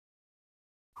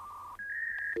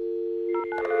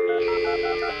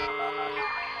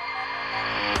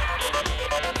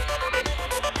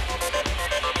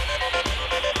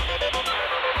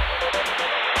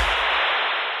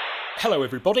Hello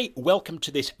everybody, welcome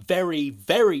to this very,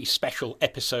 very special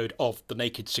episode of the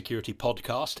Naked Security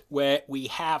Podcast, where we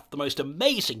have the most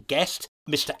amazing guest,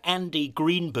 Mr. Andy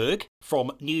Greenberg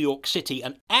from New York City.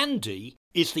 And Andy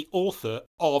is the author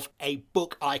of a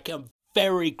book I can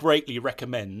very greatly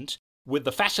recommend, with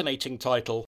the fascinating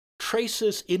title,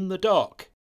 Tracers in the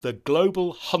Dark, The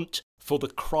Global Hunt for the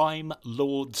Crime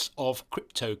Lords of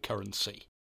Cryptocurrency.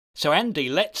 So Andy,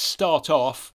 let's start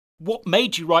off. What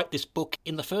made you write this book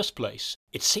in the first place?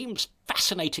 It seems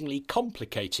fascinatingly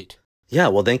complicated. Yeah,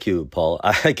 well, thank you, Paul.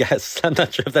 I guess I'm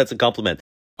not sure if that's a compliment.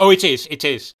 Oh, it is. It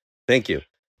is. Thank you.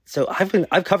 So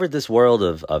I've covered this world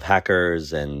of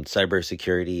hackers and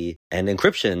cybersecurity and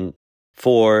encryption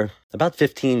for about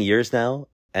 15 years now.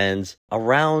 And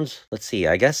around,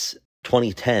 I guess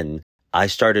 2010, I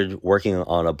started working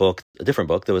on a different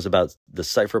book that was about the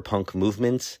cypherpunk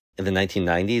movement in the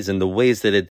 1990s and the ways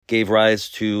that it gave rise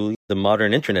to the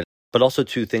modern internet, but also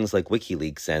to things like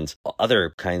WikiLeaks and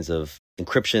other kinds of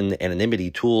encryption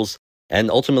anonymity tools, and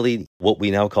ultimately what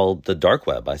we now call the dark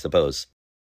web, I suppose.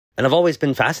 And I've always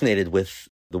been fascinated with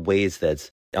the ways that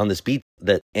on this beat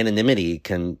that anonymity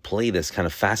can play this kind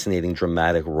of fascinating,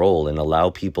 dramatic role and allow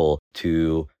people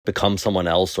to become someone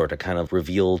else or to kind of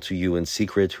reveal to you in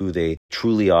secret who they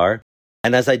truly are.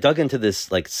 And as I dug into this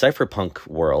cypherpunk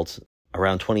world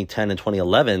around 2010 and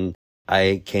 2011,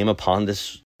 I came upon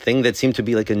this thing that seemed to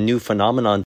be a new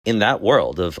phenomenon in that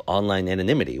world of online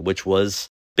anonymity, which was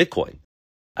Bitcoin.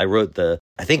 I wrote the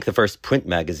first print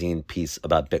magazine piece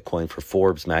about Bitcoin for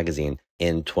Forbes magazine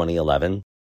in 2011.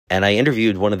 And I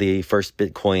interviewed one of the first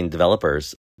Bitcoin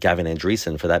developers, Gavin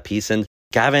Andreessen, for that piece. And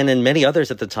Gavin and many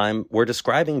others at the time were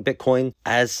describing Bitcoin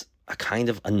as a kind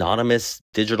of anonymous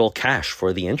digital cash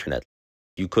for the internet.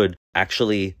 You could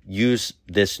actually use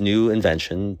this new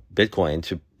invention, Bitcoin,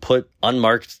 to put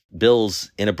unmarked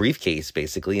bills in a briefcase,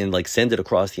 basically, and send it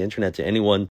across the internet to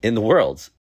anyone in the world.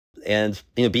 And,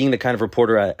 being the kind of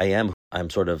reporter I am, I'm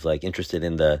sort of interested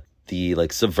in the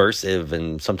subversive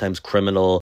and sometimes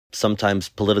criminal, sometimes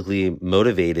politically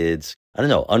motivated,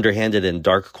 underhanded and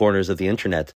dark corners of the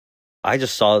internet. I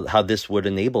just saw how this would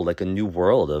enable a new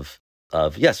world of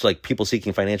people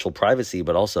seeking financial privacy,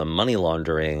 but also money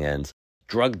laundering and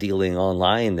drug dealing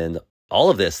online and all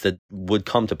of this that would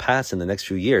come to pass in the next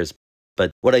few years.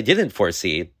 But what I didn't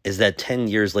foresee is that 10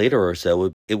 years later or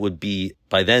so, it would be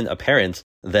by then apparent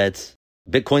that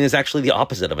Bitcoin is actually the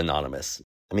opposite of anonymous.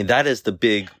 I mean, that is the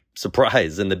big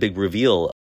surprise and the big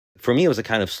reveal. For me, it was a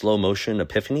kind of slow motion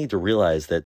epiphany to realize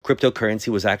that cryptocurrency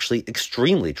was actually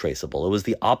extremely traceable. It was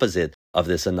the opposite of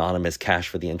this anonymous cash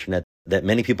for the internet that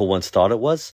many people once thought it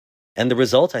was. And the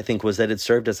result, I think, was that it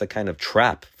served as a kind of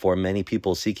trap for many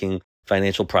people seeking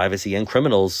financial privacy and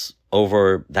criminals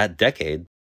over that decade.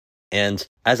 And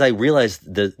as I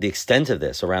realized the extent of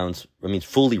this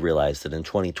fully realized it in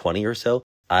 2020 or so,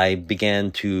 I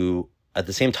began to, at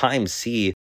the same time,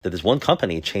 see that this one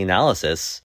company,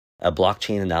 Chainalysis, a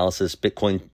blockchain analysis,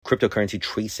 Bitcoin cryptocurrency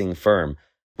tracing firm,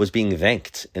 was being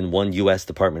thanked in one U.S.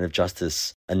 Department of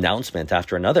Justice announcement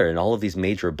after another in all of these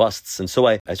major busts. And so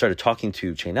I started talking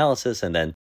to Chainalysis and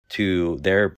then to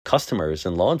their customers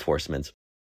and law enforcement,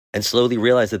 and slowly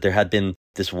realized that there had been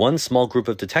this one small group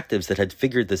of detectives that had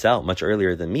figured this out much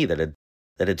earlier than me, that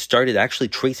had started actually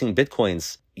tracing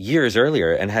Bitcoins years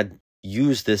earlier and had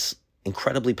used this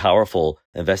incredibly powerful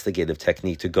investigative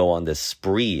technique to go on this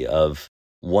spree of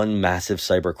one massive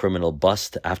cyber criminal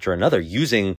bust after another,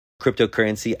 using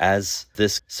cryptocurrency as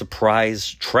this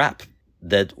surprise trap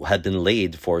that had been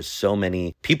laid for so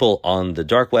many people on the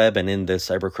dark web and in the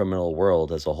cyber criminal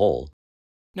world as a whole.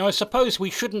 Now, I suppose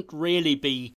we shouldn't really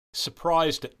be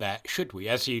surprised at that, should we,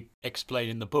 as you explain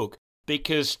in the book?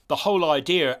 Because the whole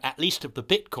idea, at least of the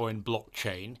Bitcoin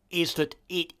blockchain, is that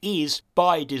it is,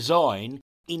 by design,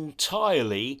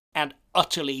 entirely and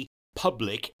utterly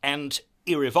public and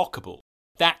irrevocable.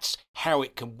 That's how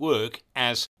it can work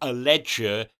as a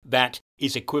ledger that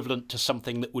is equivalent to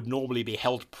something that would normally be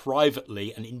held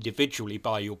privately and individually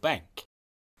by your bank.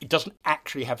 It doesn't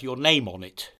actually have your name on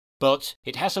it, but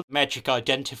it has a magic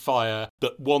identifier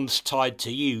that once tied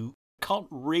to you can't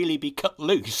really be cut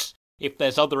loose if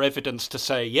there's other evidence to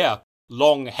say, yeah,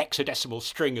 long hexadecimal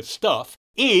string of stuff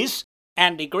is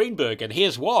Andy Greenberg, and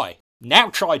here's why. Now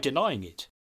try denying it.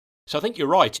 So I think you're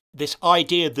right. This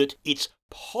idea that it's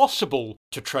possible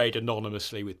to trade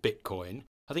anonymously with Bitcoin,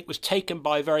 I think was taken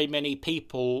by very many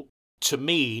people to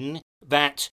mean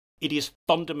that it is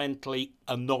fundamentally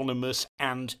anonymous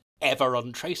and ever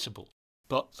untraceable.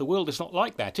 But the world is not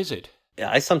like that, is it?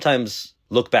 Yeah, I sometimes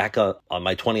look back on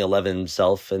my 2011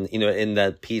 self, and, in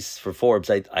that piece for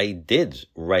Forbes, I did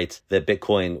write that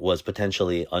Bitcoin was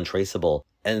potentially untraceable.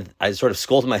 And I sort of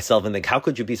scold myself and think, how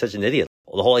could you be such an idiot?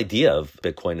 Well, the whole idea of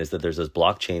Bitcoin is that there's this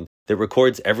blockchain that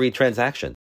records every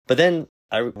transaction. But then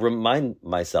I remind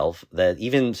myself that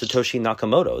even Satoshi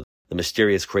Nakamoto, the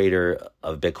mysterious creator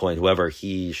of Bitcoin, whoever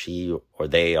he, she, or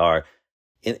they are,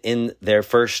 in their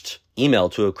first email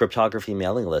to a cryptography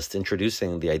mailing list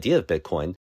introducing the idea of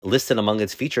Bitcoin, listed among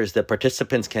its features that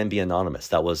participants can be anonymous.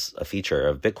 That was a feature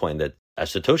of Bitcoin that,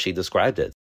 as Satoshi described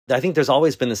it. I think there's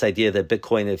always been this idea that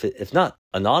Bitcoin, if not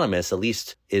anonymous, at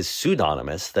least is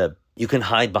pseudonymous, that you can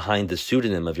hide behind the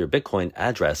pseudonym of your Bitcoin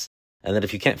address, and that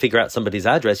if you can't figure out somebody's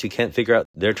address, you can't figure out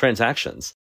their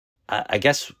transactions. I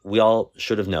guess we all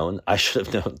should have known, I should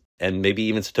have known, and maybe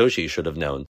even Satoshi should have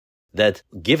known, that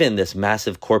given this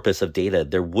massive corpus of data,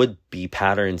 there would be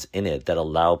patterns in it that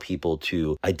allow people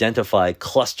to identify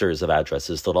clusters of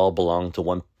addresses that all belong to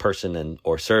one person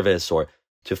or service, or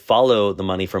to follow the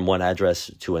money from one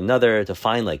address to another, to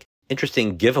find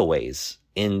interesting giveaways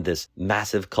in this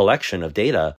massive collection of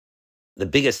data. The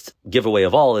biggest giveaway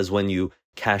of all is when you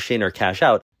cash in or cash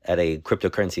out at a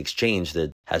cryptocurrency exchange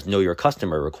that has know your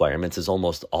customer requirements, as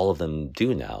almost all of them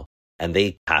do now. And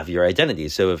they have your identity.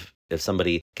 So if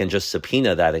somebody can just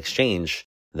subpoena that exchange,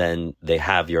 then they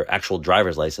have your actual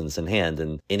driver's license in hand,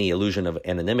 and any illusion of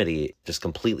anonymity just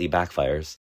completely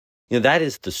backfires. That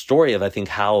is the story of, I think,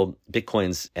 how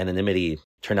Bitcoin's anonymity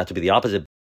turned out to be the opposite.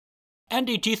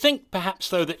 Andy, do you think perhaps,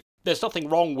 though, that there's nothing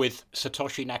wrong with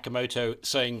Satoshi Nakamoto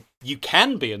saying you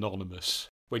can be anonymous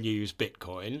when you use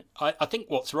Bitcoin? I think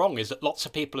what's wrong is that lots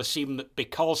of people assume that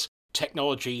because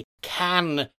technology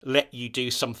can let you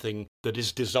do something that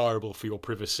is desirable for your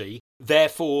privacy,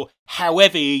 therefore,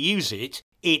 however you use it,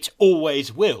 it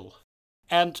always will.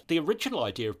 And the original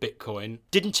idea of Bitcoin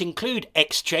didn't include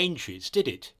exchanges, did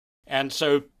it? And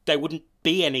so there wouldn't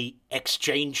be any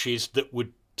exchanges that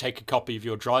would take a copy of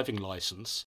your driving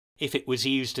license if it was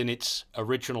used in its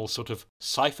original sort of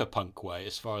cypherpunk way,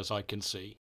 as far as I can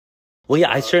see. Well,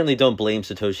 yeah, I certainly don't blame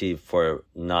Satoshi for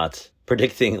not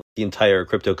predicting the entire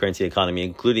cryptocurrency economy,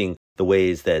 including the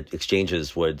ways that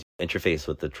exchanges would interface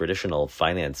with the traditional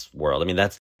finance world. I mean,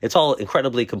 it's all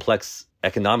incredibly complex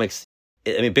economics.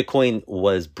 I mean, Bitcoin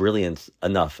was brilliant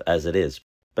enough as it is.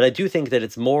 But I do think that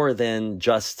it's more than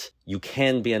just you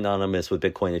can be anonymous with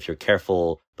Bitcoin if you're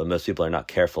careful, but most people are not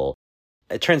careful.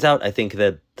 It turns out, I think,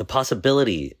 that the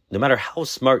possibility, no matter how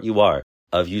smart you are,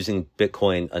 of using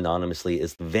Bitcoin anonymously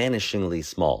is vanishingly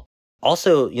small.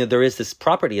 Also, there is this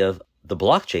property of the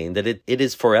blockchain that it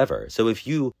is forever. So if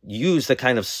you use the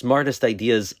kind of smartest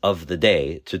ideas of the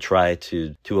day to try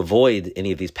to avoid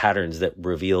any of these patterns that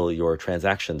reveal your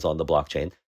transactions on the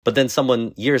blockchain, but then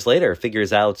someone years later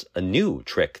figures out a new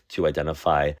trick to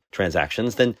identify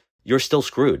transactions, then you're still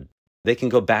screwed. They can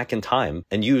go back in time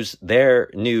and use their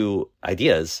new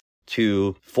ideas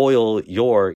to foil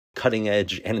your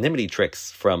cutting-edge anonymity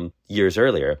tricks from years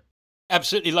earlier.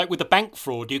 Absolutely. Like with the bank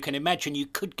fraud, you can imagine you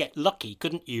could get lucky,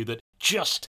 couldn't you? That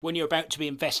just when you're about to be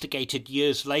investigated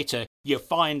years later, you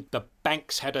find the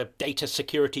banks had a data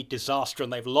security disaster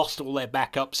and they've lost all their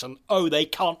backups and, they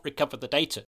can't recover the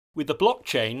data. With the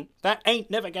blockchain, that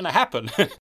ain't never going to happen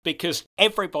because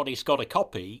everybody's got a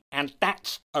copy and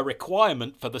that's a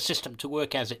requirement for the system to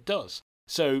work as it does.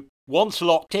 So once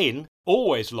locked in,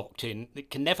 always locked in, it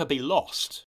can never be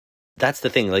lost. That's the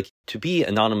thing. To be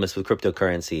anonymous with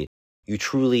cryptocurrency, you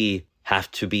truly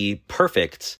have to be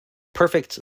perfect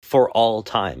for all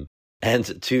time.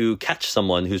 And to catch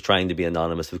someone who's trying to be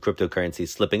anonymous with cryptocurrency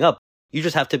slipping up, you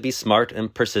just have to be smart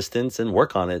and persistent and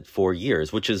work on it for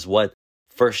years, which is what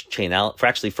first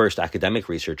academic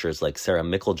researchers like Sarah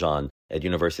Mickeljohn at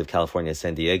University of California,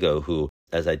 San Diego, who,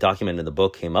 as I document in the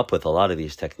book, came up with a lot of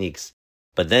these techniques.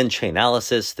 But then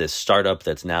Chainalysis, this startup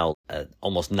that's now an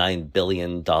almost $9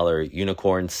 billion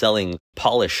unicorn selling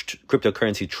polished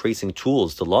cryptocurrency tracing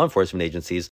tools to law enforcement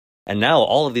agencies. And now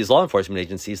all of these law enforcement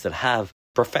agencies that have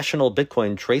professional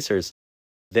Bitcoin tracers,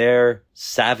 their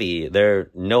savvy, their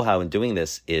know-how in doing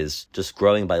this is just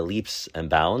growing by leaps and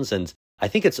bounds. And I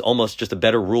think it's almost just a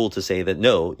better rule to say that,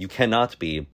 no, you cannot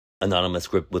be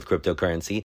anonymous with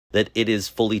cryptocurrency, that it is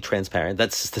fully transparent.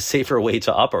 That's the safer way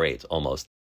to operate almost.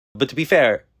 But to be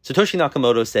fair, Satoshi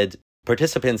Nakamoto said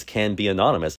participants can be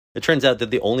anonymous. It turns out that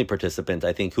the only participant,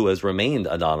 I think, who has remained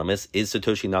anonymous is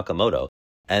Satoshi Nakamoto.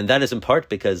 And that is in part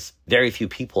because very few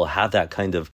people have that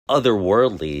kind of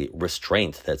otherworldly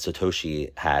restraint that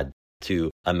Satoshi had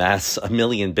to amass 1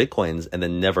 million Bitcoins and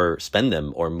then never spend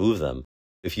them or move them.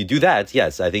 If you do that,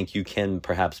 yes, I think you can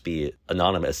perhaps be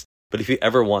anonymous. But if you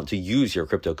ever want to use your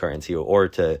cryptocurrency or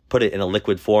to put it in a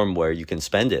liquid form where you can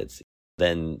spend it,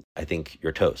 then I think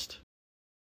you're toast.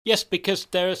 Yes, because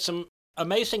there are some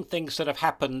amazing things that have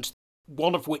happened,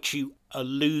 one of which you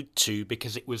allude to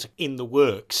because it was in the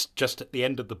works just at the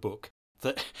end of the book,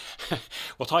 that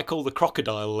what I call the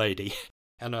crocodile lady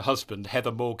and her husband,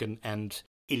 Heather Morgan and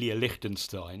Ilya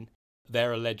Lichtenstein,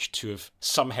 they're alleged to have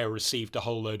somehow received a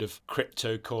whole load of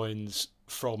crypto coins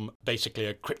from basically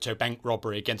a crypto bank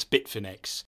robbery against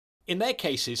Bitfinex. In their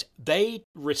cases, they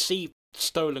received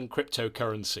stolen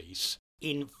cryptocurrencies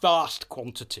in vast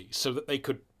quantities so that they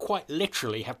could quite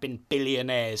literally have been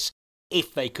billionaires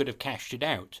if they could have cashed it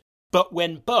out. But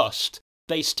when bust,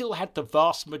 they still had the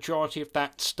vast majority of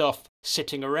that stuff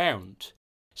sitting around.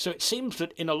 So it seems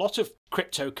that in a lot of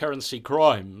cryptocurrency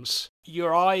crimes,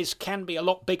 your eyes can be a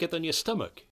lot bigger than your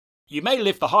stomach. You may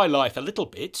live the high life a little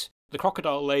bit. The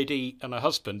crocodile lady and her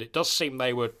husband, it does seem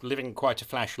they were living quite a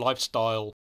flash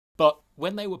lifestyle. But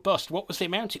when they were bust, what was the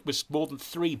amount? It was more than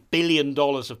 $3 billion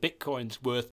of Bitcoins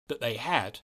worth that they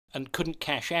had and couldn't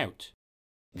cash out.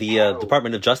 The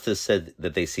Department of Justice said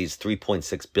that they seized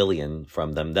 $3.6 billion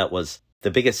from them. That was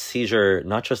the biggest seizure,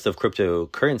 not just of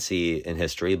cryptocurrency in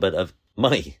history, but of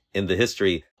money in the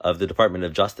history of the Department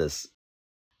of Justice.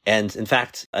 And in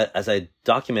fact, as I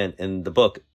document in the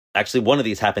book, actually one of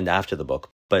these happened after the book,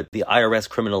 but the IRS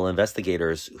criminal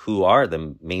investigators, who are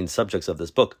the main subjects of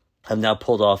this book, have now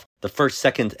pulled off the first,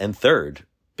 second, and third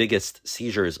biggest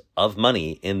seizures of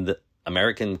money in the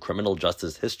American criminal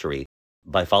justice history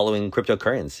by following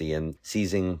cryptocurrency and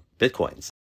seizing Bitcoins.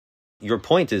 Your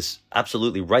point is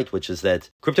absolutely right, which is that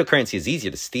cryptocurrency is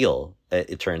easy to steal,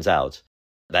 it turns out.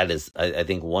 That is, I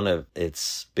think, one of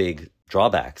its big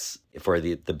drawbacks for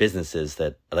the businesses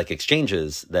that, like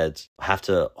exchanges, that have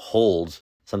to hold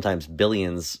sometimes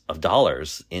billions of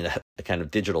dollars in a kind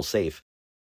of digital safe.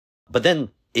 But then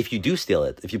if you do steal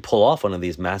it, if you pull off one of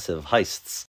these massive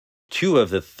heists, 2 of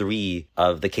the 3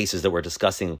 of the cases that we're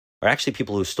discussing are actually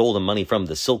people who stole the money from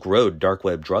the Silk Road dark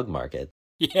web drug market.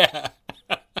 Yeah.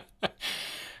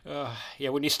 Yeah,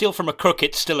 when you steal from a crook,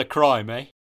 it's still a crime, eh?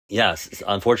 Yes,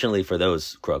 unfortunately for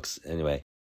those crooks, anyway.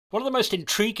 One of the most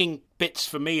intriguing bits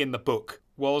for me in the book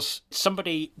was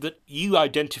somebody that you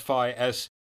identify as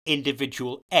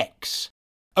Individual X,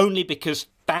 only because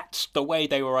that's the way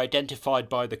they were identified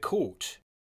by the court.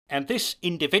 And this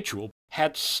individual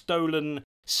had stolen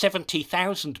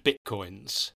 70,000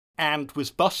 Bitcoins and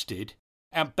was busted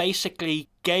and basically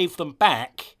gave them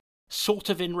back sort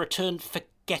of in return for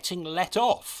getting let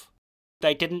off.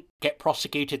 They didn't get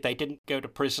prosecuted, they didn't go to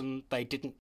prison, they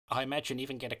didn't, I imagine,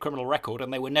 even get a criminal record,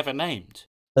 and they were never named.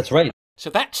 That's right. So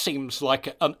that seems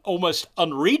like an almost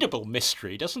unreadable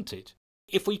mystery, doesn't it?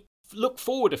 If we look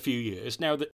forward a few years,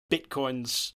 now that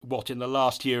Bitcoin's, in the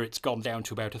last year it's gone down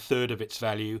to about 1/3 of its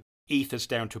value, Ether's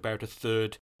down to about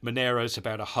 1/3, Monero's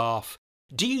about 1/2.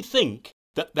 Do you think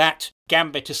that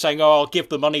gambit of saying, I'll give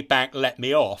the money back, let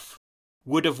me off,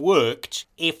 would have worked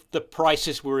if the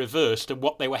prices were reversed and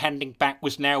what they were handing back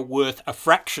was now worth a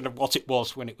fraction of what it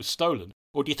was when it was stolen?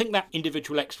 Or do you think that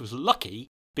Individual X was lucky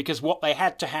because what they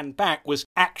had to hand back was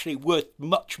actually worth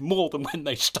much more than when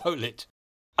they stole it?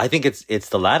 I think it's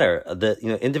the latter.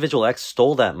 Individual X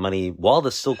stole that money while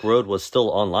the Silk Road was still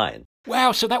online.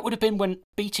 Wow, so that would have been when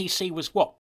BTC was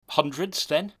hundreds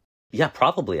then? Yeah,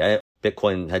 probably.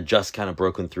 Bitcoin had just kind of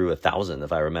broken through 1,000,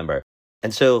 if I remember.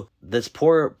 And so this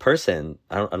poor person,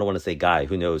 I don't want to say guy,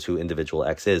 who knows who Individual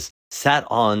X is, sat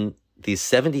on these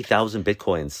 70,000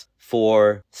 Bitcoins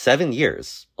for 7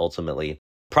 years, ultimately.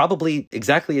 Probably,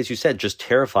 exactly as you said, just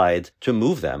terrified to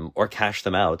move them or cash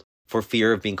them out for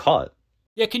fear of being caught.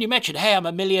 Yeah, can you imagine, hey, I'm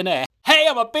a millionaire. Hey,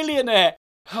 I'm a billionaire.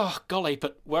 Oh, golly,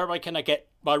 but where am I going to get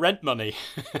my rent money?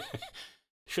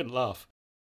 Shouldn't laugh.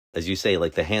 As you say,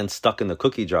 like the hand stuck in the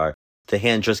cookie jar, the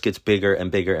hand just gets bigger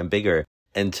and bigger and bigger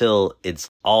until it's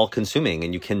all consuming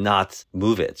and you cannot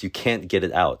move it. You can't get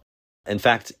it out. In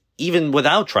fact, even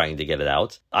without trying to get it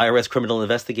out, IRS criminal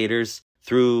investigators,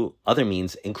 through other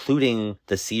means, including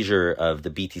the seizure of the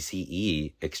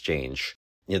BTCE exchange,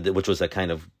 which was a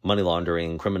kind of money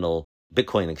laundering criminal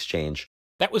Bitcoin exchange.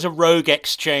 That was a rogue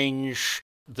exchange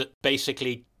that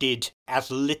basically did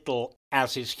as little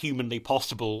as is humanly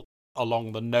possible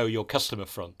along the know your customer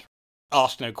front.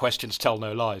 Ask no questions, tell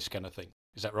no lies kind of thing.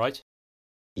 Is that right?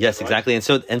 Yes, exactly. And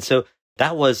so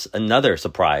that was another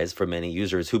surprise for many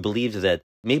users who believed that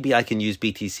maybe I can use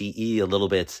BTCE a little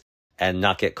bit and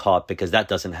not get caught because that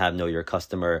doesn't have know your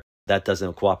customer, that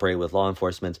doesn't cooperate with law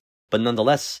enforcement. But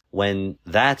nonetheless, when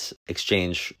that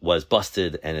exchange was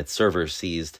busted and its servers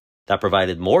seized, that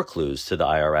provided more clues to the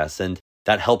IRS. And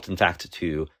that helped, in fact,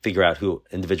 to figure out who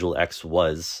Individual X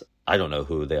was. I don't know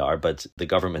who they are, but the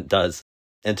government does,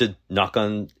 and to knock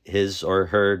on his or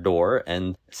her door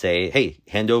and say, hey,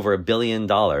 hand over $1 billion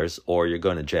or you're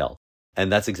going to jail.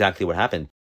 And that's exactly what happened.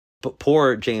 But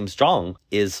poor James Zhang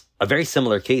is a very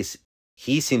similar case.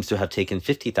 He seems to have taken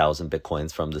 50,000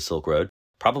 Bitcoins from the Silk Road,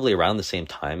 probably around the same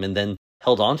time, and then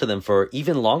held on to them for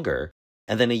even longer.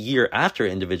 And then a year after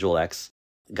Individual X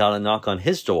got a knock on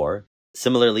his door,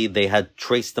 similarly, they had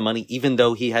traced the money, even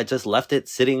though he had just left it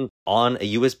sitting on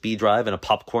a USB drive and a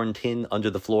popcorn tin under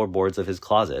the floorboards of his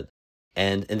closet.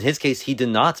 And in his case, he did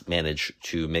not manage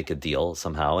to make a deal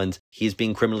somehow, and he's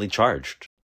being criminally charged.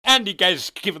 And he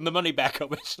gets given the money back,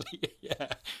 obviously.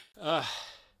 Yeah.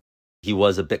 He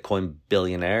was a Bitcoin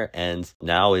billionaire and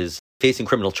now is facing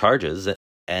criminal charges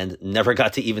and never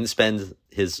got to even spend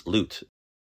his loot.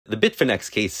 The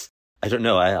Bitfinex case, I don't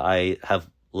know, I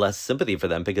have less sympathy for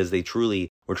them because they truly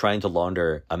were trying to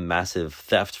launder a massive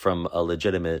theft from a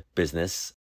legitimate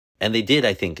business. And they did,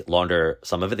 I think, launder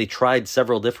some of it. They tried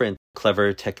several different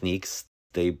clever techniques.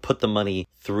 They put the money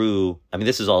through, I mean,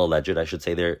 this is all alleged, I should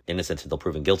say. They're innocent until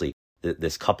proven guilty,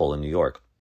 this couple in New York.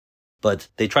 But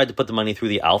they tried to put the money through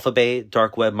the Alphabay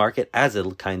dark web market as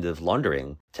a kind of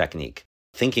laundering technique,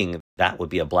 thinking that would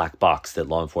be a black box that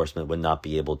law enforcement would not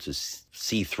be able to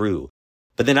see through.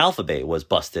 But then Alphabay was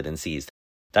busted and seized.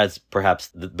 That's perhaps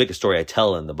the biggest story I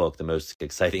tell in the book. The most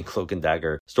exciting cloak and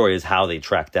dagger story is how they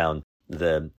tracked down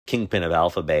the kingpin of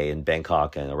Alphabay in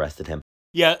Bangkok and arrested him.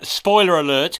 Yeah, spoiler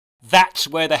alert, that's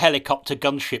where the helicopter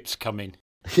gunships come in.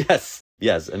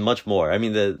 Yes, and much more. I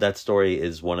mean, that story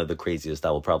is one of the craziest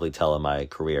I will probably tell in my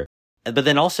career. But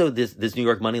then also this New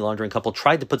York money laundering couple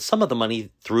tried to put some of the money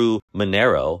through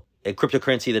Monero, a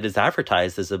cryptocurrency that is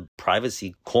advertised as a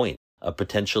privacy coin, a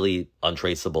potentially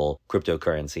untraceable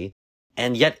cryptocurrency.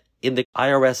 And yet in the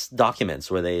IRS documents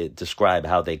where they describe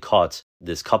how they caught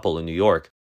this couple in New York,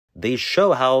 they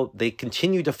show how they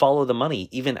continue to follow the money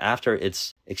even after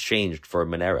it's exchanged for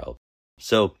Monero.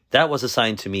 So that was a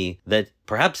sign to me that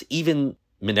perhaps even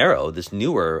Monero, this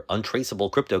newer untraceable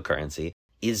cryptocurrency,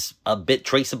 is a bit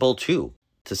traceable too,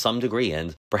 to some degree.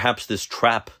 And perhaps this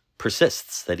trap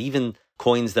persists, that even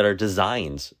coins that are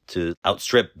designed to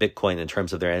outstrip Bitcoin in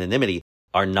terms of their anonymity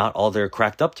are not all they're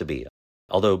cracked up to be.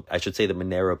 Although I should say the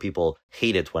Monero people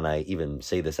hate it when I even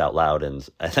say this out loud, and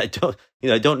I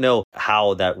don't know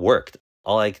how that worked.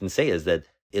 All I can say is that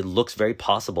it looks very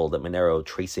possible that Monero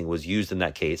tracing was used in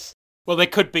that case. Well, there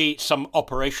could be some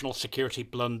operational security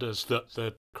blunders that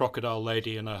the crocodile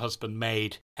lady and her husband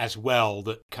made as well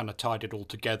that kind of tied it all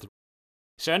together.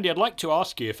 So, Andy, I'd like to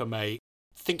ask you, if I may,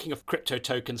 thinking of crypto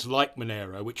tokens like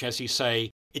Monero, which, as you say,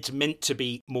 it's meant to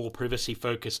be more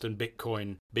privacy-focused than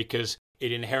Bitcoin because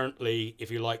it inherently,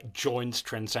 if you like, joins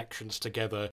transactions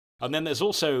together. And then there's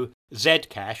also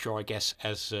Zcash, or I guess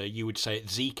as you would say it,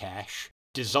 Zcash,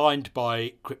 designed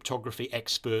by cryptography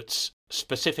experts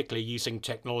specifically using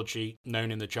technology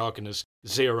known in the jargon as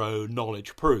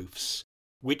zero-knowledge proofs,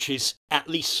 which is at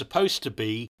least supposed to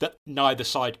be that neither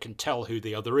side can tell who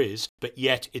the other is, but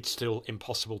yet it's still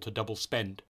impossible to double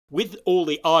spend. With all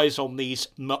the eyes on these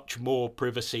much more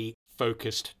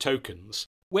privacy-focused tokens,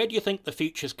 where do you think the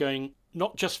future's going,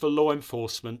 not just for law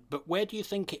enforcement, but where do you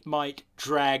think it might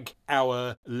drag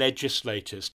our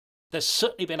legislators? There's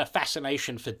certainly been a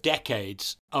fascination for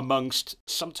decades amongst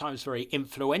sometimes very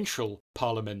influential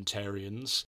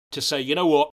parliamentarians to say, you know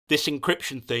what, this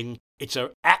encryption thing, it's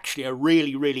actually a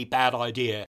really, really bad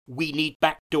idea. We need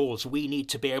backdoors. We need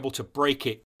to be able to break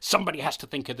it. Somebody has to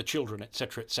think of the children,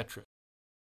 etc., etc.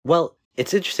 Well,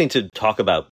 it's interesting to talk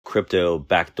about crypto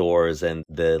backdoors and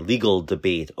the legal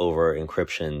debate over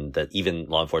encryption that even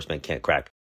law enforcement can't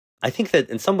crack. I think that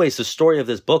in some ways the story of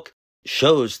this book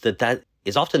shows that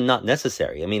is often not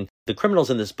necessary. I mean, the criminals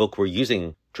in this book were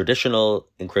using traditional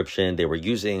encryption, they were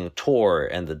using Tor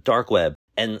and the dark web,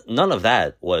 and none of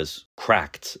that was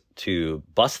cracked to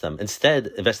bust them.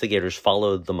 Instead, investigators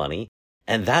followed the money,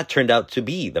 and that turned out to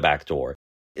be the backdoor.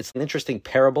 It's an interesting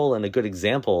parable and a good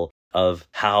example of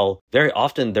how very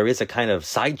often there is a kind of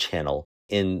side channel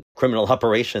in criminal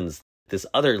operations, this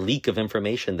other leak of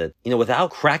information that,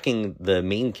 without cracking the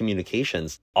main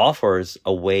communications, offers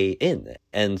a way in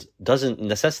and doesn't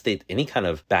necessitate any kind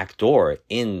of backdoor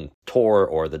in Tor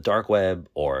or the dark web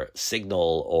or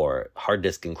Signal or hard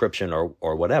disk encryption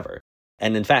or whatever.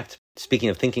 And in fact, speaking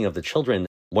of thinking of the children,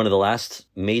 one of the last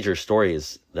major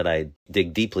stories that I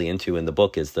dig deeply into in the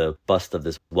book is the bust of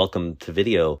this welcome to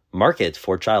video market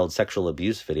for child sexual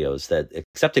abuse videos that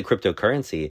accepted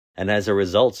cryptocurrency. And as a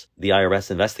result, the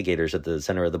IRS investigators at the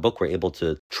center of the book were able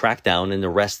to track down and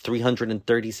arrest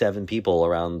 337 people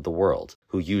around the world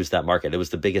who used that market. It was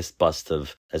the biggest bust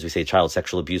of, as we say, child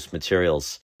sexual abuse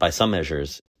materials by some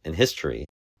measures in history,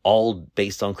 all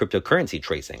based on cryptocurrency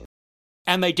tracing.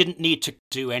 And they didn't need to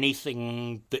do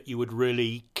anything that you would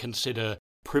really consider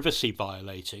privacy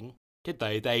violating, did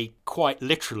they? They quite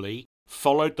literally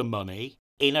followed the money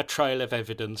in a trail of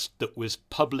evidence that was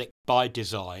public by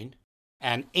design,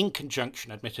 and in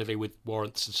conjunction, admittedly, with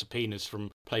warrants and subpoenas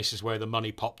from places where the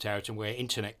money popped out and where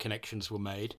internet connections were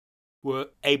made, were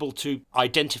able to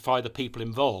identify the people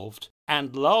involved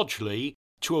and largely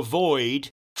to avoid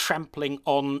trampling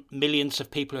on millions of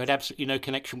people who had absolutely no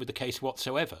connection with the case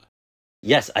whatsoever.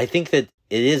 Yes, I think that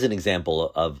it is an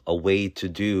example of a way to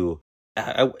do,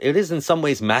 it is in some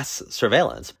ways mass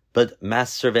surveillance, but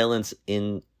mass surveillance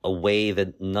in a way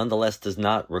that nonetheless does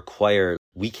not require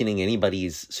weakening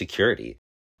anybody's security.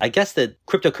 I guess that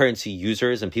cryptocurrency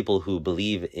users and people who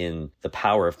believe in the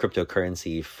power of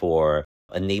cryptocurrency for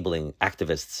enabling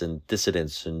activists and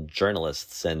dissidents and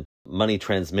journalists and money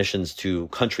transmissions to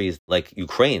countries like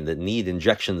Ukraine that need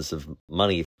injections of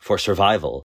money for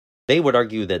survival, they would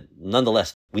argue that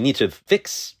nonetheless, we need to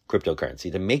fix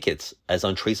cryptocurrency to make it as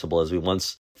untraceable as we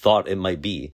once thought it might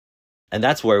be. And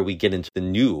that's where we get into the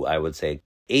new, I would say,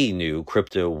 a new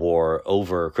crypto war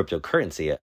over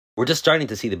cryptocurrency. We're just starting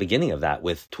to see the beginning of that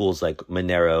with tools like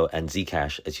Monero and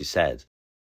Zcash, as you said.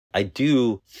 I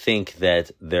do think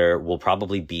that there will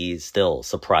probably be still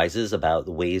surprises about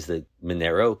the ways that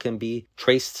Monero can be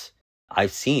traced.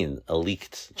 I've seen a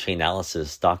leaked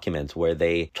Chainalysis document where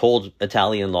they told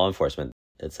Italian law enforcement,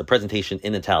 it's a presentation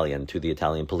in Italian to the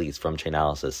Italian police from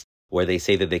Chainalysis, where they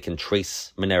say that they can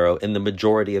trace Monero in the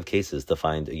majority of cases to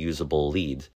find a usable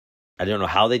lead. I don't know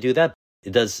how they do that.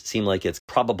 It does seem like it's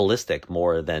probabilistic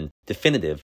more than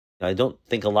definitive. I don't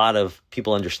think a lot of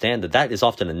people understand that that is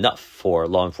often enough for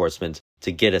law enforcement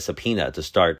to get a subpoena, to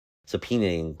start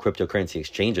subpoenaing cryptocurrency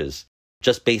exchanges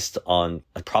just based on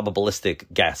a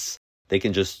probabilistic guess. They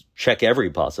can just check every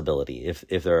possibility if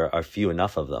there are few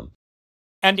enough of them.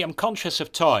 Andy, I'm conscious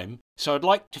of time, so I'd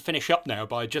like to finish up now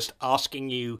by just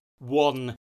asking you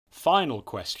one final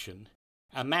question,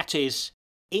 and that is,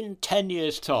 in 10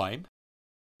 years' time,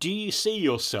 do you see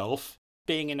yourself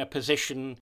being in a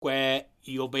position where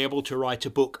you'll be able to write a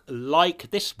book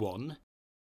like this one,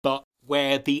 but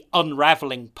where the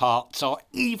unravelling parts are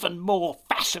even more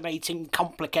fascinating,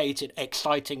 complicated,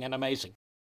 exciting, and amazing?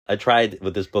 I tried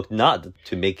with this book not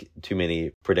to make too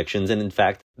many predictions. And in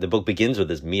fact, the book begins with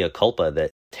this mea culpa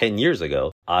that 10 years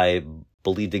ago, I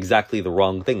believed exactly the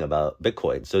wrong thing about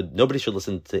Bitcoin. So nobody should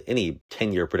listen to any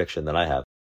 10-year prediction that I have.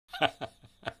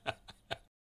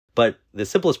 But the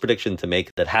simplest prediction to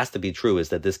make that has to be true is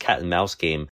that this cat and mouse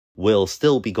game will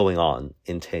still be going on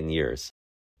in 10 years.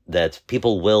 That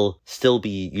people will still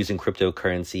be using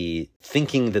cryptocurrency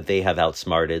thinking that they have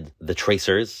outsmarted the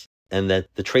tracers, and that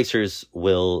the tracers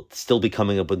will still be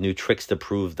coming up with new tricks to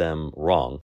prove them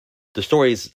wrong. The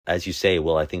stories, as you say,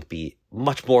 will, I think, be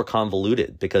much more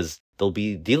convoluted because they'll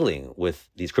be dealing with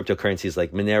these cryptocurrencies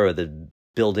like Monero that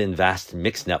build in vast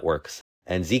mixed networks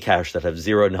and Zcash that have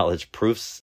zero knowledge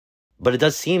proofs. But it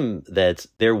does seem that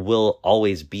there will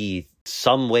always be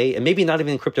some way, and maybe not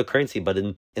even in cryptocurrency, but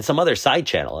in some other side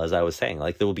channel, as I was saying,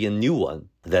 like there will be a new one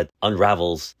that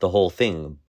unravels the whole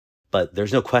thing. But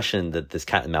there's no question that this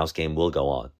cat and mouse game will go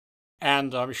on.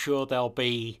 And I'm sure there'll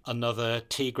be another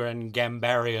Tigran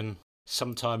Gambarian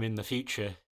sometime in the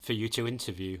future for you to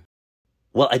interview.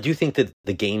 Well, I do think that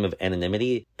the game of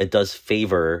anonymity, it does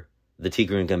favor the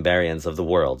Tigran Gambarians of the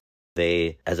world.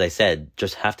 They, as I said,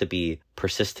 just have to be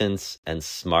persistent and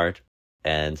smart.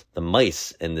 And the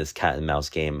mice in this cat and mouse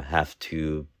game have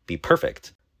to be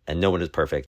perfect. And no one is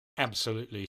perfect.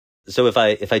 Absolutely. So if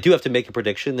I do have to make a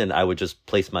prediction, then I would just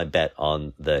place my bet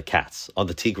on the cats, on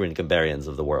the Tigran Gambarians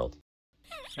of the world.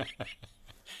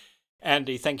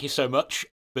 Andy, thank you so much.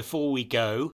 Before we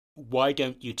go, why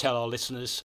don't you tell our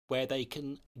listeners where they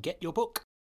can get your book?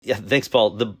 Yeah, thanks,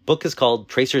 Paul. The book is called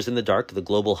Tracers in the Dark, The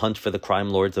Global Hunt for the Crime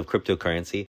Lords of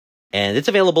Cryptocurrency. And it's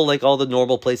available like all the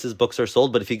normal places books are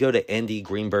sold. But if you go to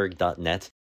andygreenberg.net,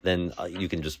 then you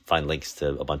can just find links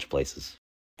to a bunch of places.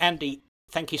 Andy,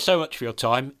 thank you so much for your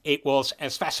time. It was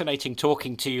as fascinating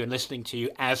talking to you and listening to you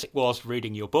as it was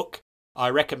reading your book. I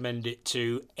recommend it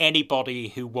to anybody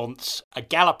who wants a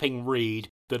galloping read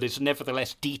that is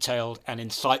nevertheless detailed and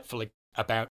insightful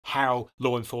about how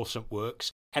law enforcement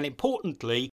works, and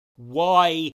importantly,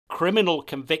 why criminal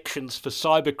convictions for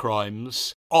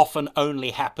cybercrimes often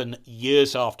only happen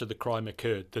years after the crime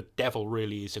occurred. The devil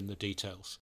really is in the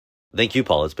details. Thank you,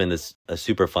 Paul. It's been a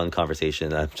super fun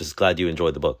conversation. I'm just glad you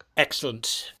enjoyed the book.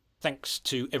 Excellent. Thanks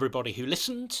to everybody who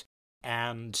listened.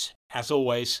 And as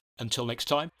always, until next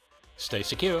time, stay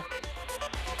secure.